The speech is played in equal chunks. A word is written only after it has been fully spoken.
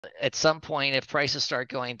at some point, if prices start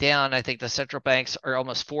going down, I think the central banks are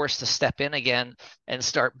almost forced to step in again and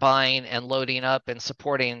start buying and loading up and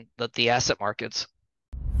supporting the asset markets.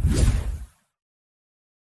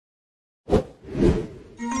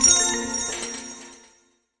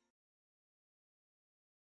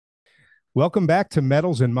 Welcome back to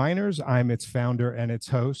Metals and Miners. I'm its founder and its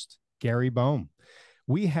host, Gary Bohm.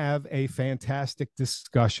 We have a fantastic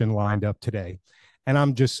discussion lined up today, and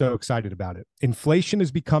I'm just so excited about it. Inflation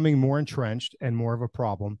is becoming more entrenched and more of a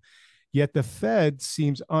problem, yet the Fed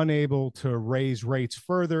seems unable to raise rates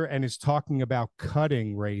further and is talking about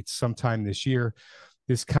cutting rates sometime this year.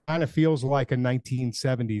 This kind of feels like a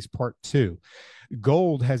 1970s part two.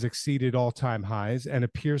 Gold has exceeded all-time highs and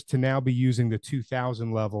appears to now be using the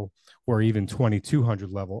 2000 level or even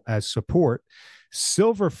 2200 level as support.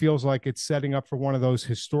 Silver feels like it's setting up for one of those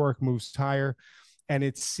historic moves higher, and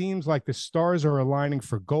it seems like the stars are aligning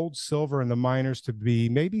for gold, silver, and the miners to be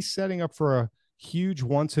maybe setting up for a huge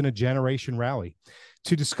once-in-a-generation rally.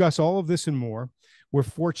 To discuss all of this and more, we're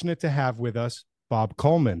fortunate to have with us Bob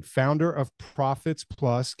Coleman, founder of Profits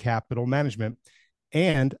Plus Capital Management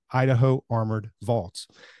and Idaho Armored Vaults.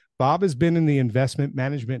 Bob has been in the investment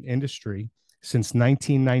management industry since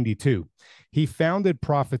 1992. He founded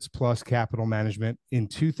Profits Plus Capital Management in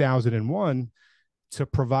 2001 to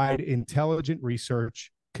provide intelligent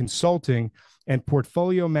research, consulting, and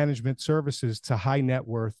portfolio management services to high net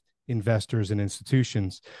worth investors and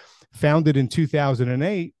institutions. Founded in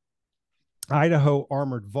 2008, Idaho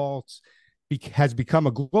Armored Vaults has become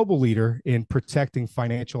a global leader in protecting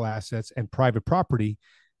financial assets and private property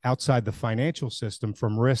outside the financial system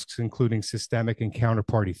from risks, including systemic and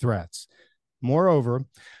counterparty threats. Moreover,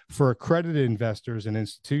 for accredited investors and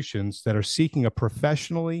institutions that are seeking a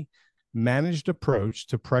professionally managed approach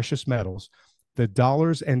to precious metals, the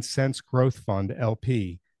Dollars and Cents Growth Fund,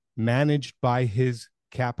 LP, managed by his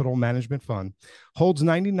capital management fund, holds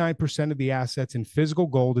 99% of the assets in physical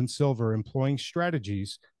gold and silver, employing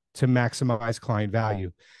strategies to maximize client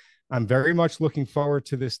value. I'm very much looking forward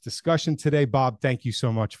to this discussion today. Bob, thank you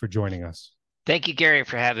so much for joining us. Thank you, Gary,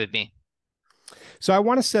 for having me. So I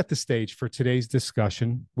want to set the stage for today's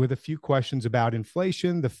discussion with a few questions about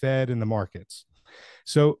inflation, the Fed, and the markets.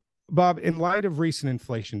 So, Bob, in light of recent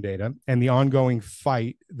inflation data and the ongoing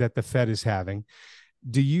fight that the Fed is having,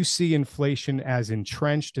 do you see inflation as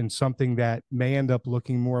entrenched and something that may end up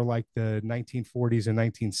looking more like the 1940s and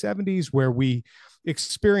 1970s, where we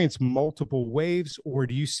experience multiple waves, or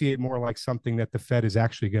do you see it more like something that the Fed is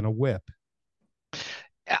actually going to whip?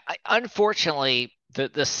 Unfortunately,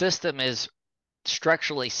 the system is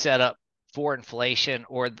structurally set up for inflation,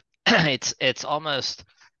 or it's almost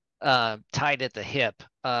tied at the hip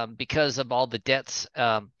because of all the debts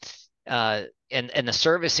and the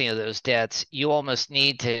servicing of those debts. You almost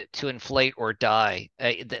need to inflate or die.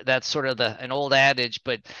 That's sort of an old adage,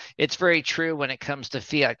 but it's very true when it comes to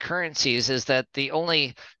fiat currencies. Is that the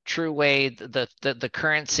only true way the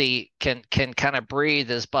currency can kind of breathe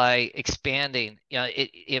is by expanding.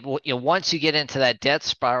 Once you get into that debt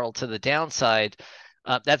spiral to the downside,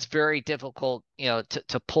 that's very difficult,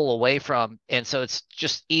 to pull away from. And so it's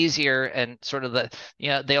just easier, and sort of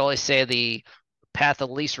they always say the path of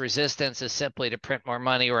least resistance is simply to print more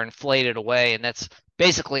money or inflate it away. And that's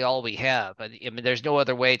basically all we have. I mean, there's no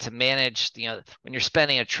other way to manage, when you're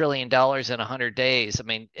spending $1 trillion in 100 days, I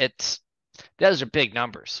mean, those are big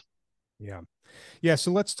numbers. Yeah. Yeah.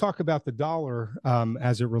 So let's talk about the dollar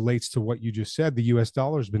as it relates to what you just said. The US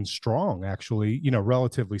dollar has been strong, actually,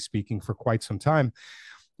 relatively speaking, for quite some time.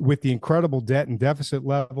 With the incredible debt and deficit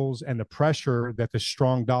levels and the pressure that the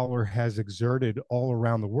strong dollar has exerted all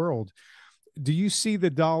around the world, do you see the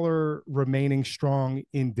dollar remaining strong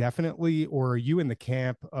indefinitely, or are you in the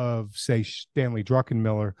camp of, say, Stanley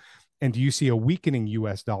Druckenmiller, and do you see a weakening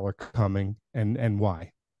US dollar coming, and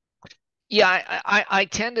why? Yeah, I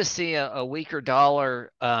tend to see a weaker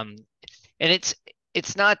dollar, and it's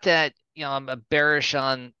not that I'm bearish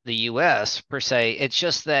on the U.S. per se. It's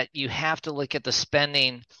just that you have to look at the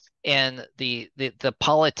spending and the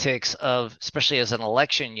politics of, especially as an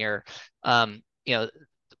election year,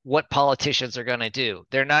 what politicians are going to do.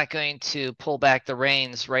 They're not going to pull back the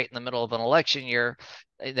reins right in the middle of an election year.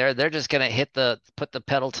 They're just going to put the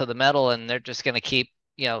pedal to the metal, and they're just going to keep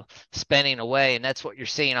spending away. And that's what you're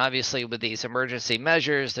seeing, obviously, with these emergency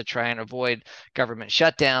measures to try and avoid government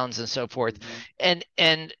shutdowns and so forth. Mm-hmm.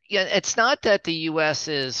 And it's not that the U.S.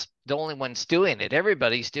 is the only ones doing it.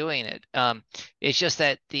 Everybody's doing it. It's just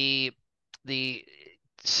that the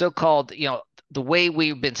so-called, the way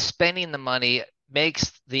we've been spending the money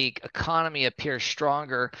makes the economy appear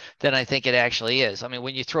stronger than I think it actually is. I mean,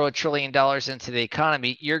 when you throw $1 trillion into the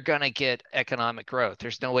economy, you're going to get economic growth.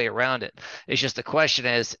 There's no way around it. It's just the question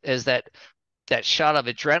is that shot of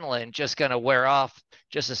adrenaline just going to wear off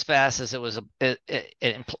just as fast as it was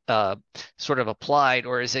sort of applied,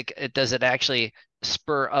 or does it actually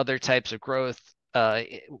spur other types of growth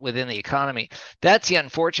within the economy? That's the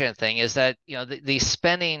unfortunate thing, is that these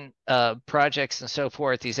spending projects and so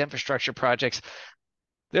forth, these infrastructure projects,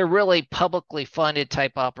 they're really publicly funded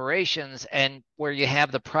type operations, and where you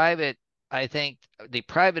have the private, I think the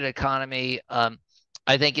private economy,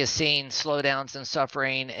 I think, is seeing slowdowns and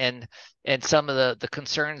suffering, and some of the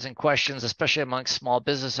concerns and questions, especially amongst small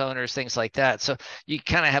business owners, things like that. So you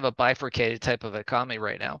kind of have a bifurcated type of economy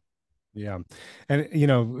right now. Yeah. And,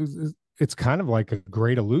 it's kind of like a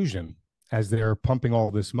great illusion as they're pumping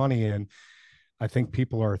all this money in. I think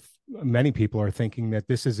many people are thinking that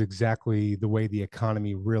this is exactly the way the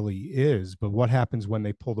economy really is. But what happens when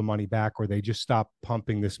they pull the money back, or they just stop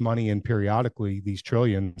pumping this money in periodically, these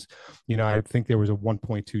trillions? I think there was a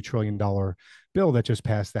 $1.2 trillion bill that just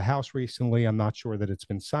passed the House recently. I'm not sure that it's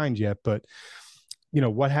been signed yet, but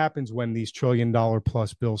what happens when these $1 trillion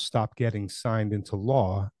plus bills stop getting signed into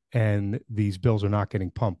law and these bills are not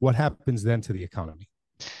getting pumped? What happens then to the economy?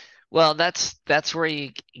 Well, that's where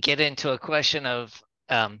you get into a question of,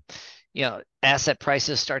 asset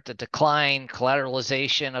prices start to decline,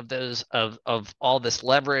 collateralization of those of all this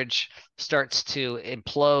leverage starts to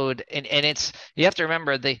implode, and you have to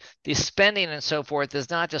remember the spending and so forth is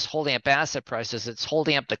not just holding up asset prices; it's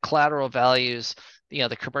holding up the collateral values,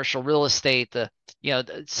 the commercial real estate,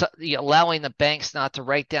 allowing the banks not to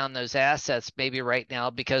write down those assets maybe right now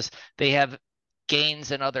because they have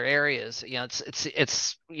gains in other areas.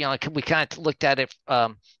 It's we kind of looked at it.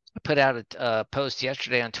 I put out a post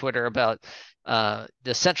yesterday on Twitter about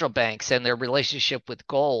the central banks and their relationship with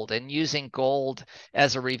gold, and using gold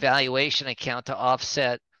as a revaluation account to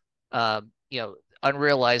offset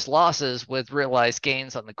unrealized losses with realized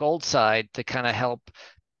gains on the gold side, to kind of help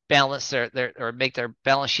balance their or make their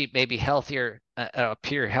balance sheet maybe healthier,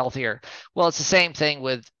 appear healthier. Well, it's the same thing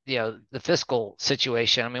with the fiscal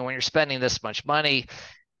situation. I mean, when you're spending this much money,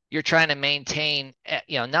 you're trying to maintain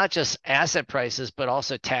not just asset prices but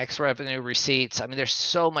also tax revenue, receipts. I mean, there's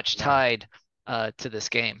so much tied to this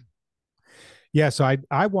game. Yeah, so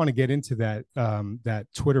I want to get into that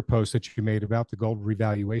Twitter post that you made about the gold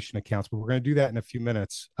revaluation accounts, but we're going to do that in a few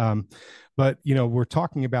minutes. But we're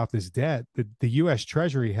talking about this debt. The U.S.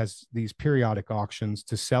 Treasury has these periodic auctions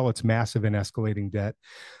to sell its massive and escalating debt.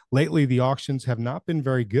 Lately, the auctions have not been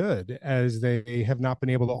very good, as they have not been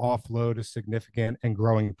able to offload a significant and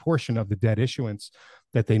growing portion of the debt issuance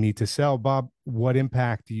that they need to sell. Bob, what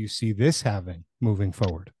impact do you see this having moving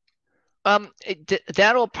forward?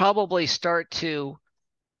 That'll probably start to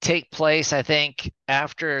take place, I think,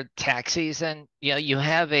 after tax season. You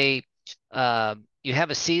have a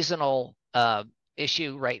seasonal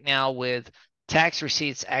issue right now with tax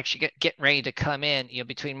receipts actually getting ready to come in.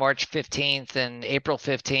 Between March 15th and April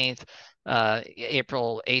 15th,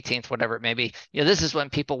 April 18th, whatever it may be. This is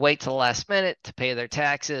when people wait to the last minute to pay their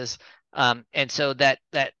taxes, and so that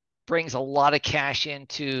brings a lot of cash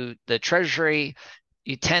into the Treasury.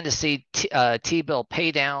 You tend to see T-bill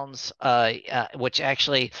pay downs, which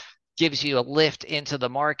actually gives you a lift into the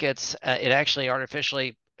markets. It actually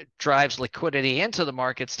artificially drives liquidity into the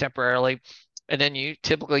markets temporarily. And then you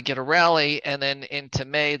typically get a rally. And then into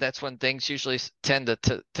May, that's when things usually tend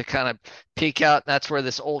to kind of peak out. And that's where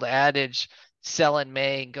this old adage, sell in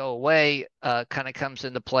May and go away, kind of comes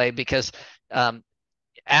into play, because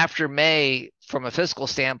after May, from a fiscal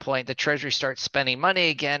standpoint, the Treasury starts spending money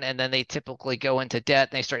again, and then they typically go into debt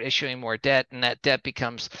and they start issuing more debt, and that debt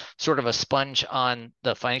becomes sort of a sponge on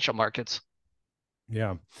the financial markets.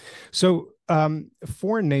 Yeah. So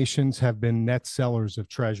foreign nations have been net sellers of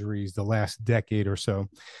treasuries the last decade or so.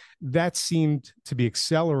 That seemed to be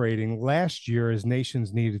accelerating last year as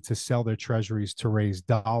nations needed to sell their treasuries to raise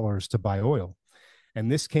dollars to buy oil. And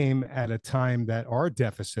this came at a time that our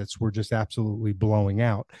deficits were just absolutely blowing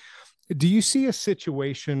out. Do you see a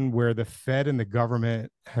situation where the Fed and the government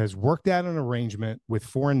has worked out an arrangement with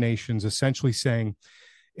foreign nations, essentially saying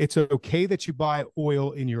it's okay that you buy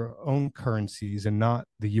oil in your own currencies and not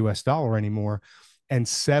the US dollar anymore, and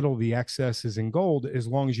settle the excesses in gold as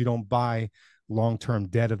long as you don't buy long-term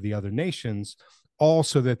debt of the other nations, all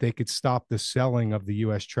so that they could stop the selling of the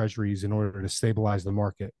U.S. treasuries in order to stabilize the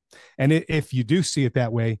market? And if you do see it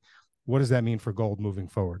that way, what does that mean for gold moving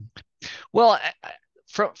forward? Well,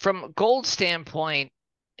 from gold standpoint,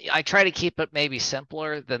 I try to keep it maybe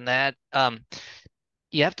simpler than that.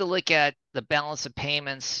 you have to look at the balance of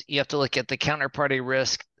payments. You have to look at the counterparty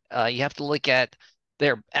risk. You have to look at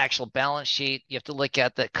their actual balance sheet. You have to look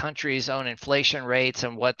at the country's own inflation rates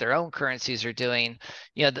and what their own currencies are doing.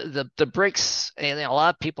 You know, the BRICS, and a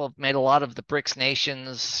lot of people have made a lot of the BRICS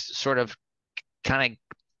nations sort of kind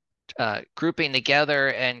of grouping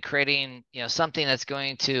together and creating, something that's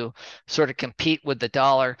going to sort of compete with the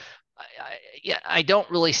dollar. I don't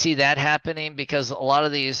really see that happening because a lot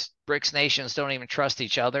of these BRICS nations don't even trust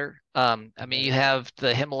each other. I mean, you have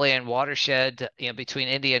the Himalayan watershed, between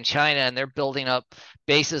India and China, and they're building up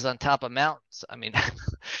bases on top of mountains. I mean,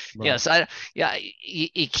 Right. so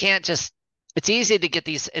you can't just. It's easy to get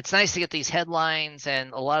these. It's nice to get these headlines,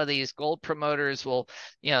 and a lot of these gold promoters will,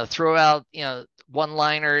 throw out,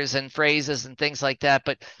 one-liners and phrases and things like that.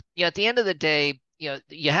 But at the end of the day,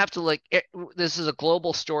 you have to look. This is a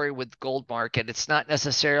global story with gold market. It's not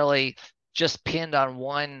necessarily just pinned on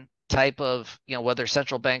one type of, whether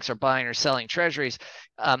central banks are buying or selling treasuries.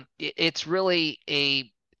 It's really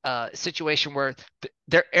a situation where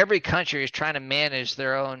every country is trying to manage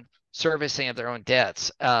their own servicing of their own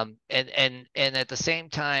debts, and at the same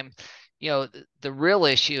time, the real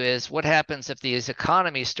issue is what happens if these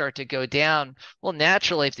economies start to go down. Well,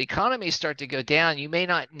 naturally, if the economies start to go down, you may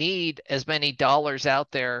not need as many dollars out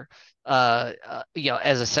there, as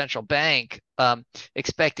a central bank,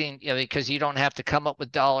 expecting, because you don't have to come up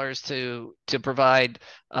with dollars to provide,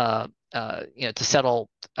 to settle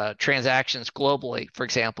transactions globally, for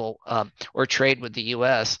example, or trade with the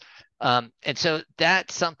U.S. And so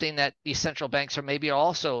that's something that these central banks are maybe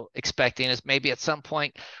also expecting, is maybe at some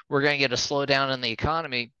point we're going to get a slowdown in the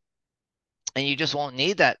economy, and you just won't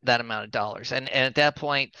need that amount of dollars. And at that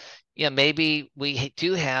point, maybe we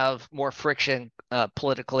do have more friction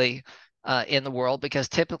politically in the world, because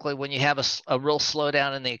typically when you have a real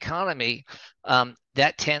slowdown in the economy,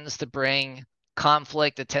 that tends to bring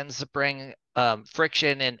conflict. It tends to bring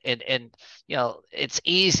friction, and it's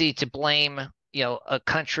easy to blame a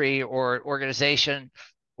country or organization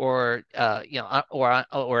or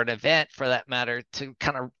or an event, for that matter, to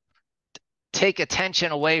kind of take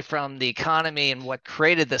attention away from the economy and what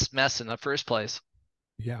created this mess in the first place.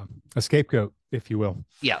 Yeah, a scapegoat, if you will.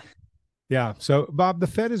 Yeah. Yeah. So, Bob, the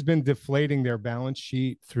Fed has been deflating their balance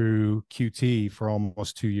sheet through QT for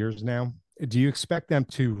almost 2 years now. Do you expect them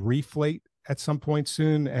to reflate at some point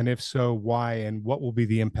soon? And if so, why? And what will be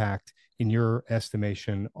the impact, in your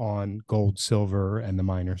estimation, on gold, silver, and the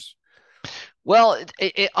miners? Well,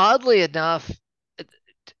 oddly enough,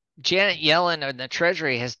 Janet Yellen and the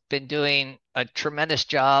Treasury has been doing a tremendous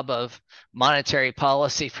job of monetary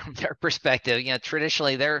policy from their perspective.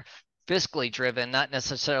 Traditionally they're fiscally driven, not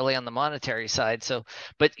necessarily on the monetary side. So,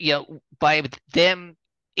 but by them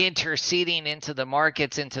interceding into the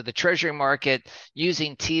markets, into the Treasury market,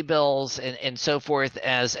 using T-bills and so forth,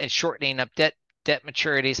 as shortening up debt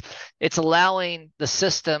maturities, it's allowing the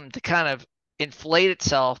system to kind of inflate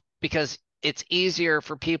itself, because it's easier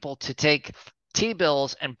for people to take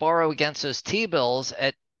T-bills and borrow against those T-bills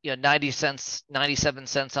at 90 cents, 97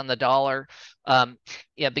 cents on the dollar.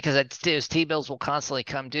 Because those T-bills will constantly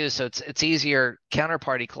come due, so it's easier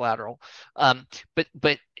counterparty collateral. But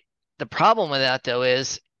the problem with that, though,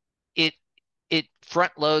 is it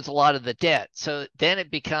front loads a lot of the debt. So then it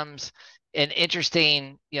becomes an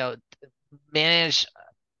interesting, managed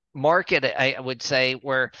market, I would say,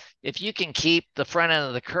 where if you can keep the front end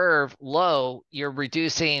of the curve low, you're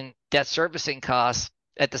reducing debt servicing costs.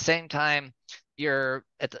 At the same time, you're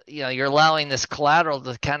allowing this collateral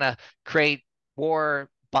to kind of create more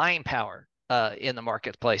buying power in the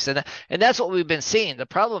marketplace, and that's what we've been seeing. The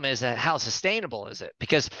problem is that how sustainable is it?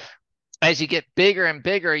 Because as you get bigger and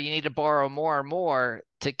bigger, you need to borrow more and more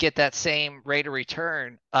to get that same rate of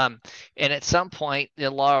return. And at some point, the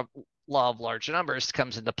law of large numbers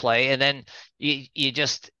comes into play, and then you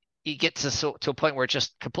get to a point where it's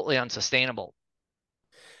just completely unsustainable.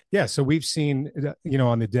 Yeah, so we've seen,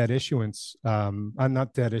 on the debt issuance,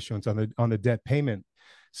 not debt issuance, on the debt payment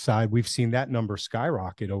side, we've seen that number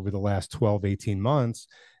skyrocket over the last 12, 18 months,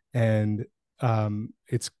 and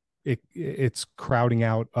it's crowding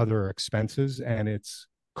out other expenses, and it's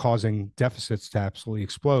causing deficits to absolutely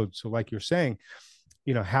explode. So, like you're saying,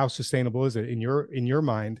 how sustainable is it in your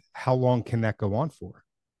mind? How long can that go on for?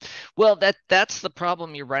 Well, that's the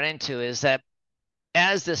problem you run into, is that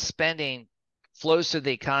as this spending flows through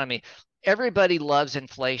the economy, everybody loves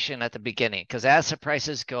inflation at the beginning, because asset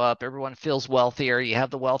prices go up, everyone feels wealthier, you have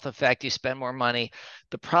the wealth effect, you spend more money.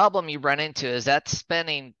 The problem you run into is that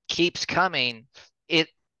spending keeps coming, it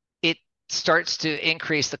starts to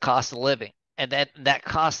increase the cost of living. and that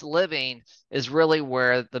cost of living is really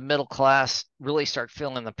where the middle class really start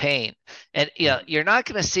feeling the pain. And you're not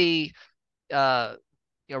going to see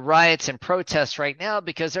riots and protests right now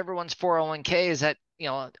because everyone's 401k is at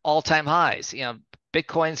all-time highs.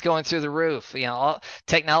 Bitcoin's going through the roof. All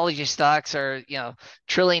technology stocks are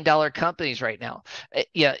trillion-dollar companies right now.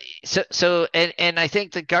 And I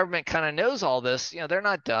think the government kind of knows all this. They're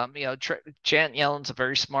not dumb. Janet Yellen's a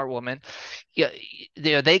very smart woman.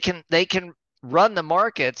 They can run the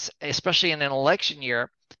markets, especially in an election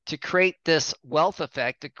year, to create this wealth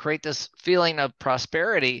effect, to create this feeling of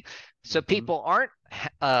prosperity, so people aren't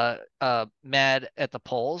mad at the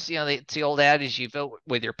polls. It's the old adage, you vote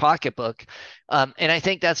with your pocketbook, and I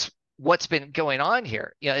think that's what's been going on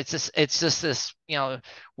here. It's just this,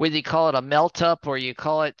 whether you call it a melt up or you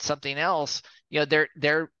call it something else,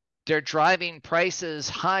 they're driving prices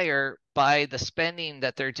higher by the spending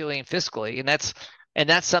that they're doing fiscally, and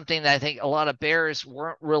that's something that I think a lot of bears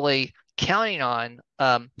weren't really counting on,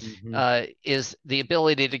 is the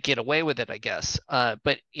ability to get away with it, I guess.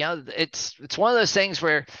 But it's one of those things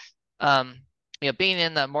where, being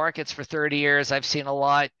in the markets for 30 years, I've seen a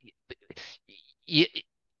lot.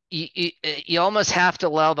 You almost have to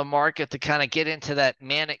allow the market to kind of get into that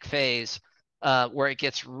manic phase, where it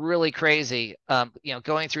gets really crazy.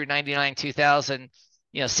 Going through 99, 2000.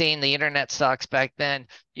 Seeing the internet stocks back then,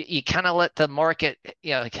 you kind of let the market,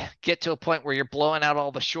 get to a point where you're blowing out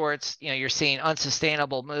all the shorts. You're seeing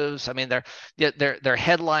unsustainable moves. I mean, they're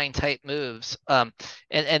headline type moves. And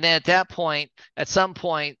then at that point, at some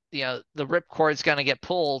point, the ripcord is going to get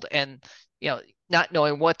pulled, and not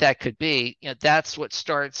knowing what that could be, that's what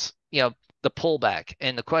starts, the pullback.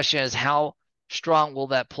 And the question is, how strong will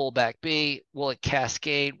that pullback be? Will it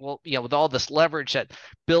cascade? Well, with all this leverage that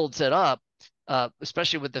builds it up.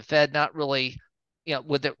 Especially with the Fed not really,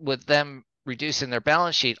 with them reducing their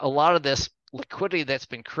balance sheet, a lot of this liquidity that's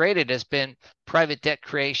been created has been private debt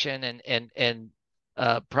creation and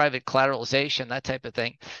private collateralization, that type of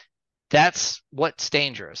thing. That's what's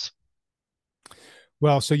dangerous.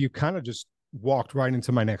 Well, so you kind of just walked right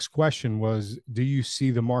into my next question was, do you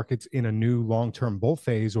see the markets in a new long-term bull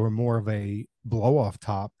phase or more of a blow-off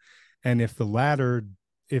top? And if the latter,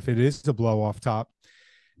 if it is the blow-off top,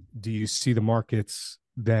 do you see the markets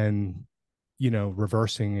then,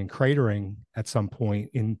 reversing and cratering at some point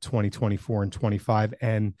in 2024 and 25?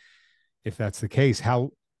 And if that's the case,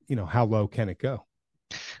 how low can it go?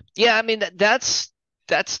 Yeah, I mean, that's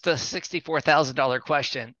the $64,000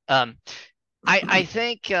 question. I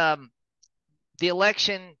think the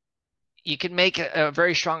election, you can make a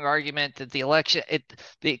very strong argument that the election,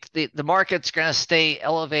 the market's going to stay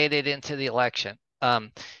elevated into the election.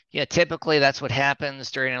 Typically that's what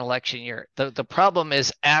happens during an election year. The problem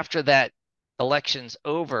is after that election's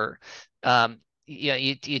over,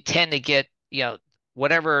 you tend to get,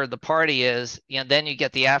 whatever the party is, then you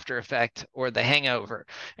get the after effect or the hangover.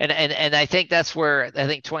 And I think that's where I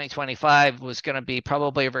think 2025 was going to be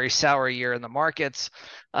probably a very sour year in the markets.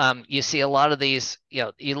 You see a lot of these,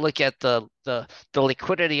 you look at the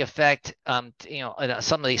liquidity effect, some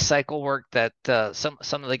of these cycle work that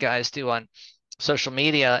some of the guys do on social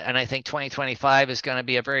media, and I think 2025 is going to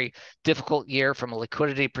be a very difficult year from a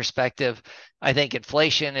liquidity perspective. I think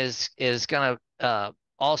inflation is going to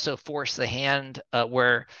also force the hand,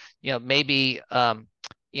 where maybe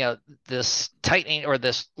this tightening or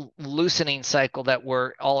this loosening cycle that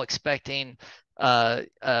we're all expecting,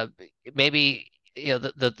 maybe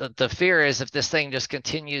the fear is if this thing just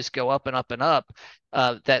continues to go up and up and up,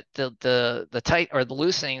 that the tight or the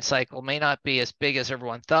loosening cycle may not be as big as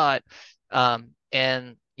everyone thought.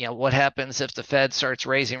 And what happens if the Fed starts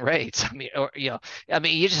raising rates? I mean,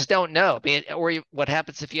 you just don't know. What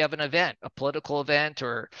happens if you have an event, a political event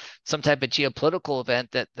or some type of geopolitical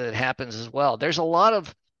event that happens as well? There's a lot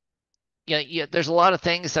of, there's a lot of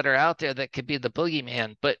things that are out there that could be the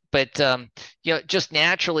boogeyman, but just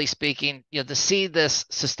naturally speaking, to see this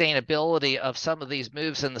sustainability of some of these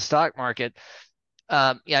moves in the stock market,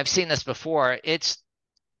 I've seen this before. It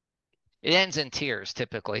ends in tears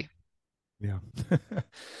typically. Yeah.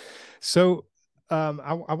 So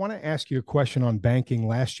I want to ask you a question on banking.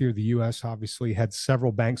 Last year, the U.S. obviously had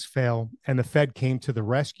several banks fail, and the Fed came to the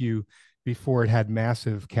rescue before it had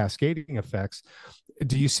massive cascading effects.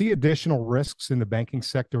 Do you see additional risks in the banking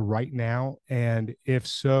sector right now? And if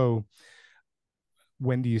so,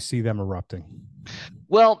 when do you see them erupting?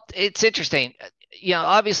 Well, it's interesting.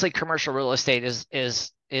 Obviously commercial real estate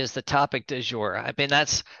is the topic du jour. I mean,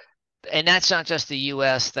 that's not just the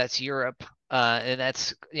U.S., that's Europe, and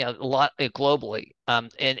that's a lot globally,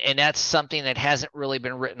 and that's something that hasn't really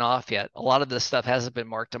been written off yet. A lot of this stuff hasn't been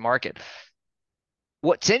marked to market.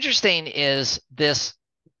 What's interesting is this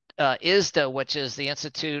ISDA, which is the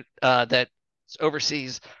institute that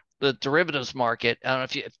oversees the derivatives market. I don't know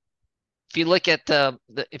if you look at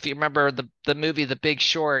if you remember the movie The Big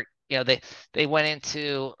Short, they went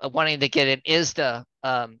into wanting to get an ISDA,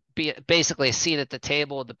 be basically a seat at the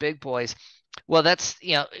table with the big boys. Well,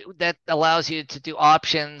 that allows you to do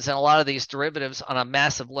options and a lot of these derivatives on a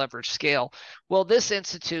massive leverage scale. Well, this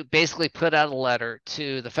institute basically put out a letter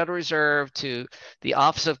to the Federal Reserve, to the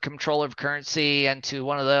Office of Control of Currency, and to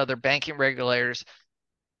one of the other banking regulators,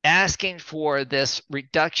 asking for this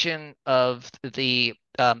reduction of the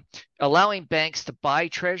allowing banks to buy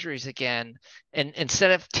treasuries again, and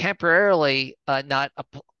instead of temporarily not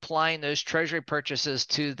applying those treasury purchases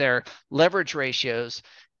to their leverage ratios,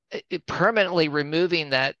 permanently removing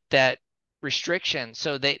that restriction,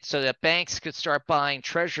 so that banks could start buying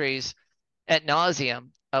treasuries ad nauseum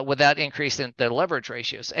without increasing their leverage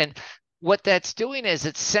ratios. And what that's doing is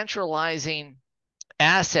it's centralizing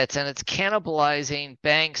assets, and it's cannibalizing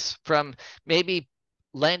banks from maybe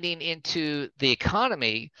lending into the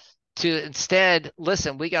economy to instead,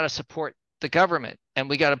 listen, we got to support the government and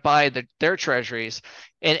we got to buy their treasuries.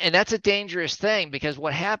 And that's a dangerous thing, because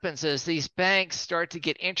what happens is these banks start to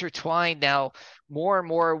get intertwined now more and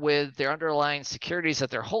more with their underlying securities that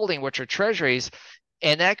they're holding, which are treasuries.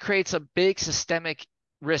 And that creates a big systemic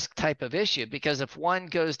risk type of issue, because if one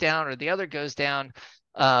goes down or the other goes down,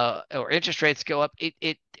 or interest rates go up,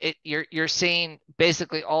 you're seeing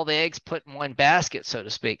basically all the eggs put in one basket, so to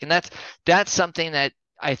speak. And that's something that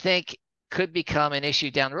I think could become an issue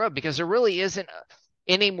down the road, because there really isn't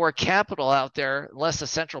any more capital out there unless the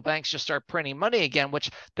central banks just start printing money again, which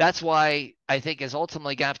that's why I think is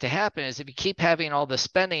ultimately going to have to happen. Is if you keep having all this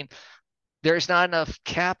spending, there's not enough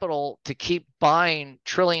capital to keep buying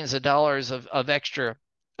trillions of dollars of extra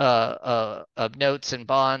of notes and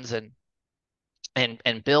bonds and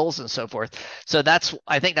bills and so forth. So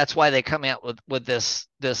I think that's why they come out with this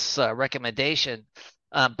recommendation.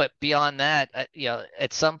 But beyond that,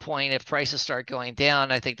 at some point, if prices start going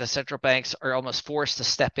down, I think the central banks are almost forced to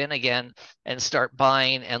step in again and start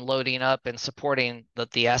buying and loading up and supporting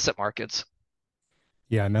the asset markets.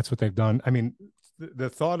 Yeah, and that's what they've done. I mean, the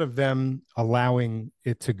thought of them allowing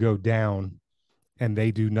it to go down and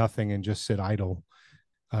they do nothing and just sit idle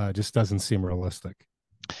just doesn't seem realistic.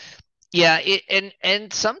 Yeah,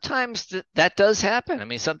 and sometimes that does happen. I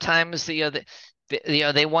mean, sometimes they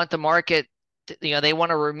want the market, they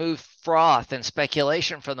want to remove froth and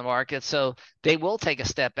speculation from the market, so they will take a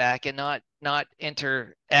step back and not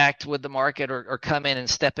interact with the market, or come in and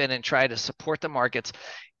step in and try to support the markets.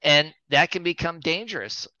 And that can become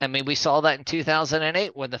dangerous. I mean, we saw that in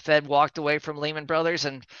 2008 when the Fed walked away from Lehman Brothers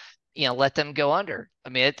and let them go under. I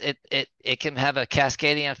mean, it can have a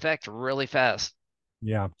cascading effect really fast.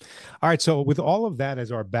 Yeah. All right. So, with all of that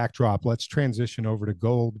as our backdrop, let's transition over to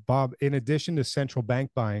gold. Bob, in addition to central bank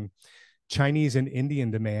buying, Chinese and Indian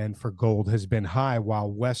demand for gold has been high,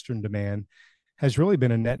 while Western demand has really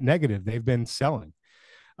been a net negative. They've been selling.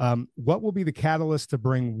 What will be the catalyst to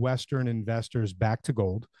bring Western investors back to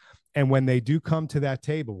gold? And when they do come to that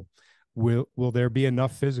table, will there be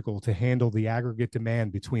enough physical to handle the aggregate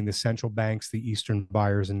demand between the central banks, the Eastern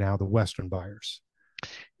buyers, and now the Western buyers?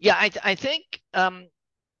 Yeah, I think to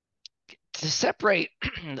separate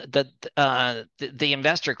the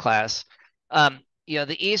investor class, the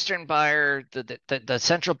Eastern buyer, the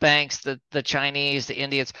central banks, the Chinese, the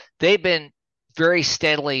Indians, they've been very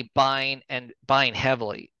steadily buying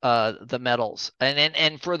heavily the metals,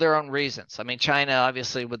 and for their own reasons. I mean, China,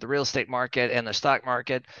 obviously, with the real estate market and the stock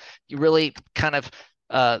market, you really kind of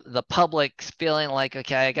the public feeling like,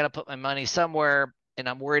 okay, I got to put my money somewhere, and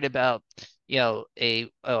I'm worried about a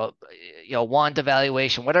yuan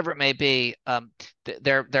devaluation, whatever it may be.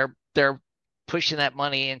 They're pushing that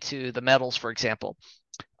money into the metals, for example.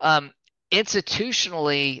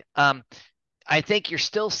 Institutionally, I think you're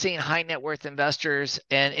still seeing high net worth investors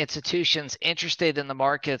and institutions interested in the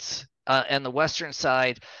markets and the Western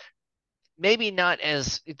side. Maybe not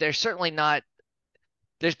as they're certainly not.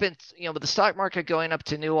 There's been, with the stock market going up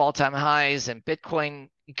to new all-time highs and Bitcoin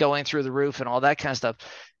going through the roof and all that kind of stuff,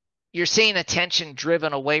 you're seeing attention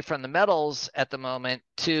driven away from the metals at the moment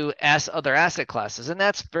to other asset classes, and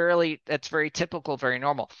that's very typical, very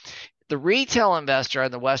normal. The retail investor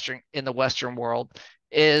in the Western world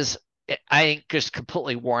is, I think, just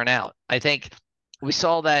completely worn out. I think we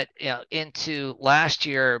saw that into last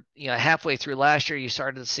year. Halfway through last year, you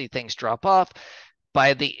started to see things drop off.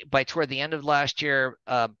 By toward the end of last year,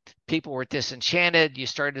 people were disenchanted. You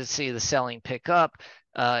started to see the selling pick up.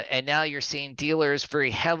 And now you're seeing dealers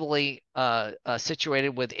very heavily situated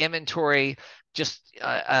with inventory, just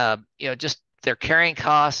their carrying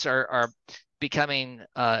costs are becoming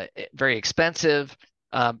very expensive.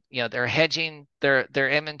 They're hedging their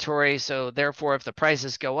inventory, so therefore, if the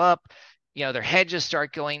prices go up, their hedges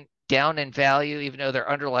start going down in value, even though their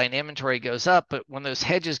underlying inventory goes up. But when those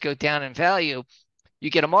hedges go down in value, you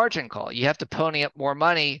get a margin call. You have to pony up more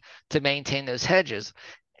money to maintain those hedges,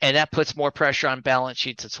 and that puts more pressure on balance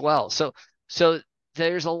sheets as well. So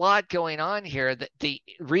there's a lot going on here. That the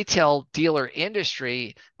retail dealer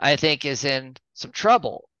industry, I think, is in some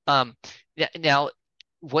trouble. Now,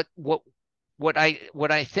 what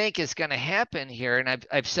I think is going to happen here, and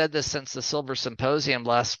I've said this since the Silver Symposium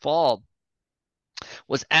last fall,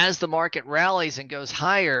 was as the market rallies and goes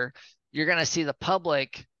higher, you're going to see the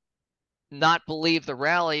public not believe the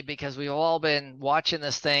rally, because we've all been watching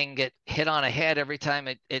this thing get hit on a head every time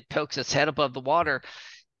it pokes its head above the water.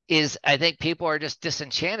 I think people are just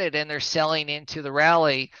disenchanted and they're selling into the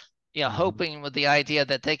rally, hoping with the idea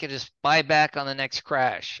that they could just buy back on the next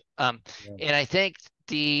crash. And I think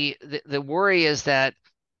the worry is that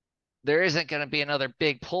there isn't going to be another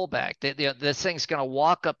big pullback. This thing's going to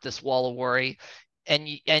walk up this wall of worry. And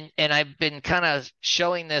I've been kind of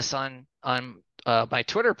showing this on my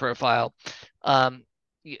Twitter profile.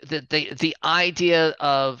 The idea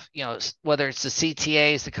of, whether it's the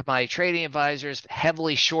CTAs, the commodity trading advisors,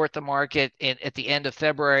 heavily short the market at the end of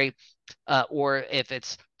February, or if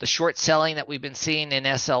it's the short selling that we've been seeing in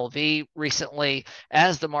SLV recently,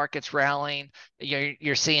 as the market's rallying,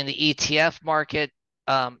 you're seeing the ETF market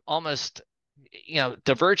almost,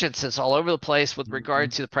 divergences all over the place with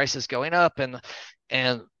regard to the prices going up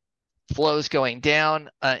and flows going down.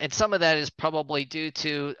 And some of that is probably due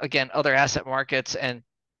to, again, other asset markets and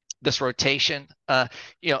this rotation.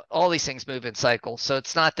 All these things move in cycles. So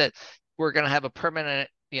it's not that we're going to have a permanent,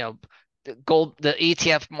 the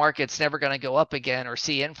ETF market's never going to go up again or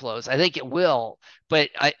see inflows. I think it will, but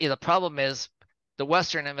the problem is the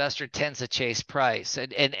Western investor tends to chase price.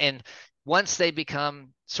 And once they become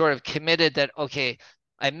sort of committed that, okay,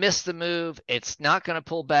 I missed the move, it's not going to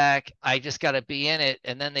pull back, I just got to be in it,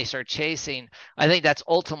 and then they start chasing, I think that's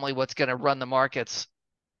ultimately what's going to run the markets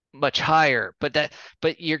much higher. But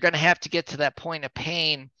you're going to have to get to that point of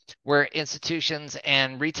pain where institutions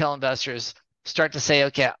and retail investors start to say,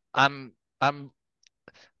 okay, I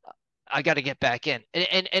got to get back in.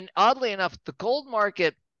 And oddly enough, the gold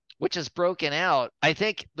market, which is broken out, I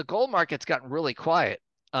think the gold market's gotten really quiet.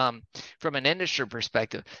 From an industry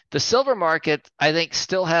perspective, the silver market, I think,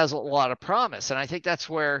 still has a lot of promise, and I think that's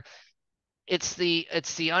where it's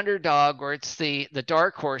the underdog, or it's the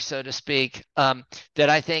dark horse, so to speak, that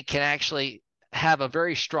I think can actually have a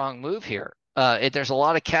very strong move here. There's a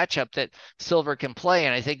lot of catch up that silver can play,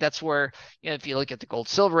 and I think that's where, if you look at the gold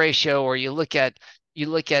silver ratio, or you look at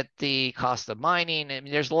the cost of mining, I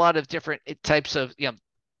mean, there's a lot of different types of,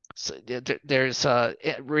 so there's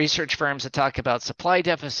research firms that talk about supply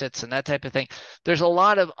deficits and that type of thing. There's a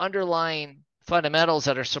lot of underlying fundamentals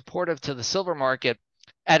that are supportive to the silver market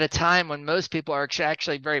at a time when most people are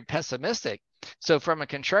actually very pessimistic. So from a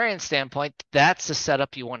contrarian standpoint, that's the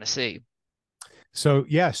setup you want to see. So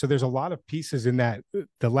there's a lot of pieces in that,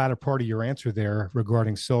 the latter part of your answer there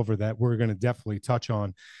regarding silver, that we're going to definitely touch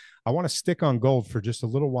on. I want to stick on gold for just a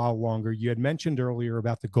little while longer. You had mentioned earlier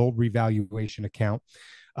about the gold revaluation account.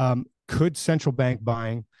 Could central bank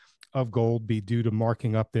buying of gold be due to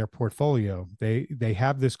marking up their portfolio? They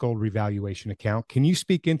have this gold revaluation account. Can you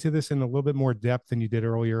speak into this in a little bit more depth than you did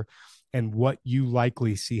earlier, and what you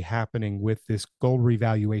likely see happening with this gold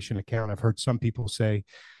revaluation account? I've heard some people say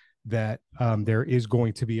that there is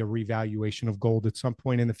going to be a revaluation of gold at some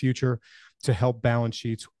point in the future to help balance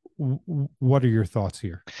sheets. What are your thoughts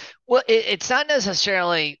here? Well, it's not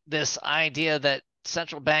necessarily this idea that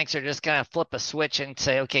central banks are just going to flip a switch and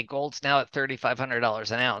say, okay, gold's now at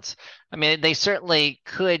 $3,500 an ounce. I mean, they certainly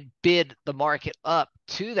could bid the market up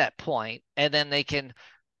to that point, and then they can,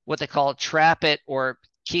 what they call, trap it or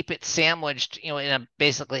keep it sandwiched, in a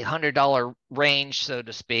basically $100 range, so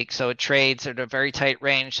to speak. So it trades at a very tight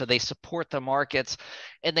range. So they support the markets,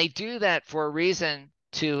 and they do that for a reason,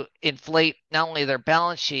 to inflate not only their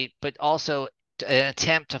balance sheet, but also an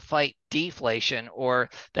attempt to fight deflation, or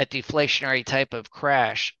that deflationary type of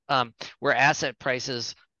crash, where asset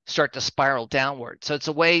prices start to spiral downward. So it's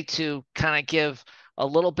a way to kind of give a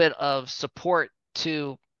little bit of support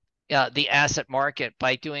to the asset market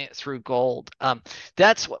by doing it through gold. And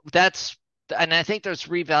I think this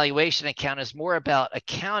revaluation account is more about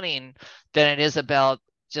accounting than it is about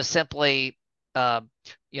just simply,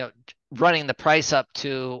 running the price up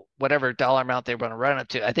to whatever dollar amount they want to run it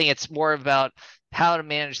to. I think it's more about how to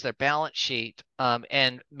manage their balance sheet,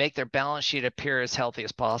 and make their balance sheet appear as healthy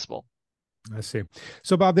as possible. I see.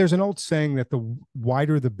 So, Bob, there's an old saying that the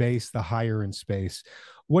wider the base, the higher in space.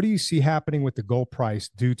 What do you see happening with the gold price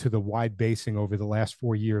due to the wide basing over the last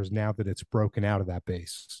 4 years now that it's broken out of that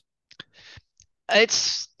base?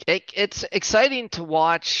 It's exciting to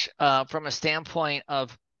watch from a standpoint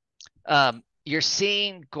of you're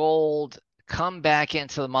seeing gold come back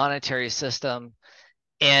into the monetary system,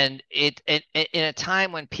 and it in a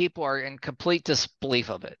time when people are in complete disbelief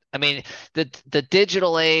of it. I mean, the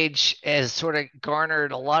digital age has sort of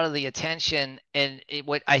garnered a lot of the attention, and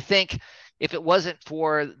what I think, if it wasn't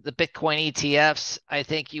for the Bitcoin ETFs, I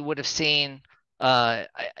think you would have seen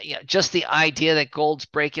just the idea that gold's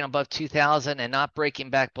breaking above 2000 and not breaking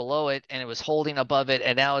back below it, and it was holding above it,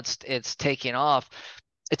 and now it's taking off.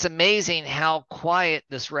 It's amazing how quiet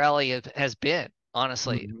this rally has been,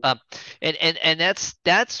 honestly. And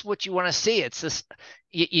that's what you want to see. It's this,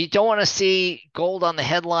 you don't want to see gold on the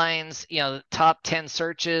headlines, top 10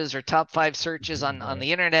 searches or top 5 searches on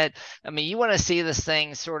the internet. I mean, you want to see this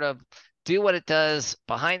thing sort of do what it does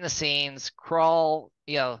behind the scenes, crawl,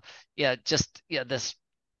 just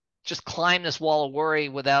climb this wall of worry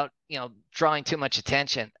without drawing too much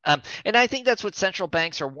attention. And I think that's what central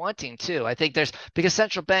banks are wanting too. I think because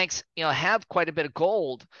central banks have quite a bit of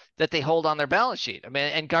gold that they hold on their balance sheet. I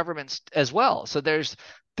mean, and governments as well. So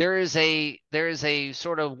there is a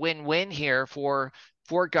sort of win-win here for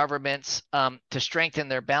governments to strengthen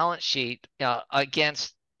their balance sheet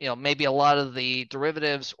against maybe a lot of the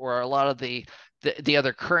derivatives or a lot of the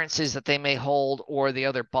other currencies that they may hold, or the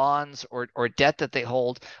other bonds or debt that they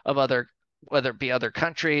hold of whether it be other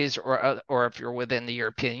countries or if you're within the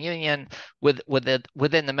European Union,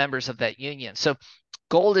 within the members of that union. So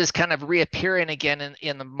gold is kind of reappearing again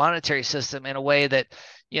in the monetary system in a way that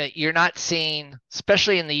you're not seeing,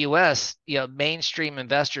 especially in the U.S., mainstream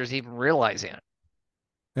investors even realizing it.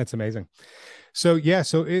 That's amazing. So yeah,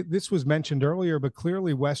 this was mentioned earlier, but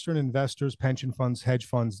clearly Western investors, pension funds, hedge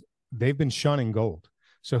funds, they've been shunning gold.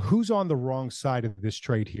 So who's on the wrong side of this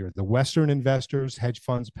trade here? The Western investors, hedge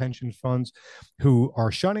funds, pension funds who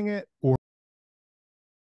are shunning it, or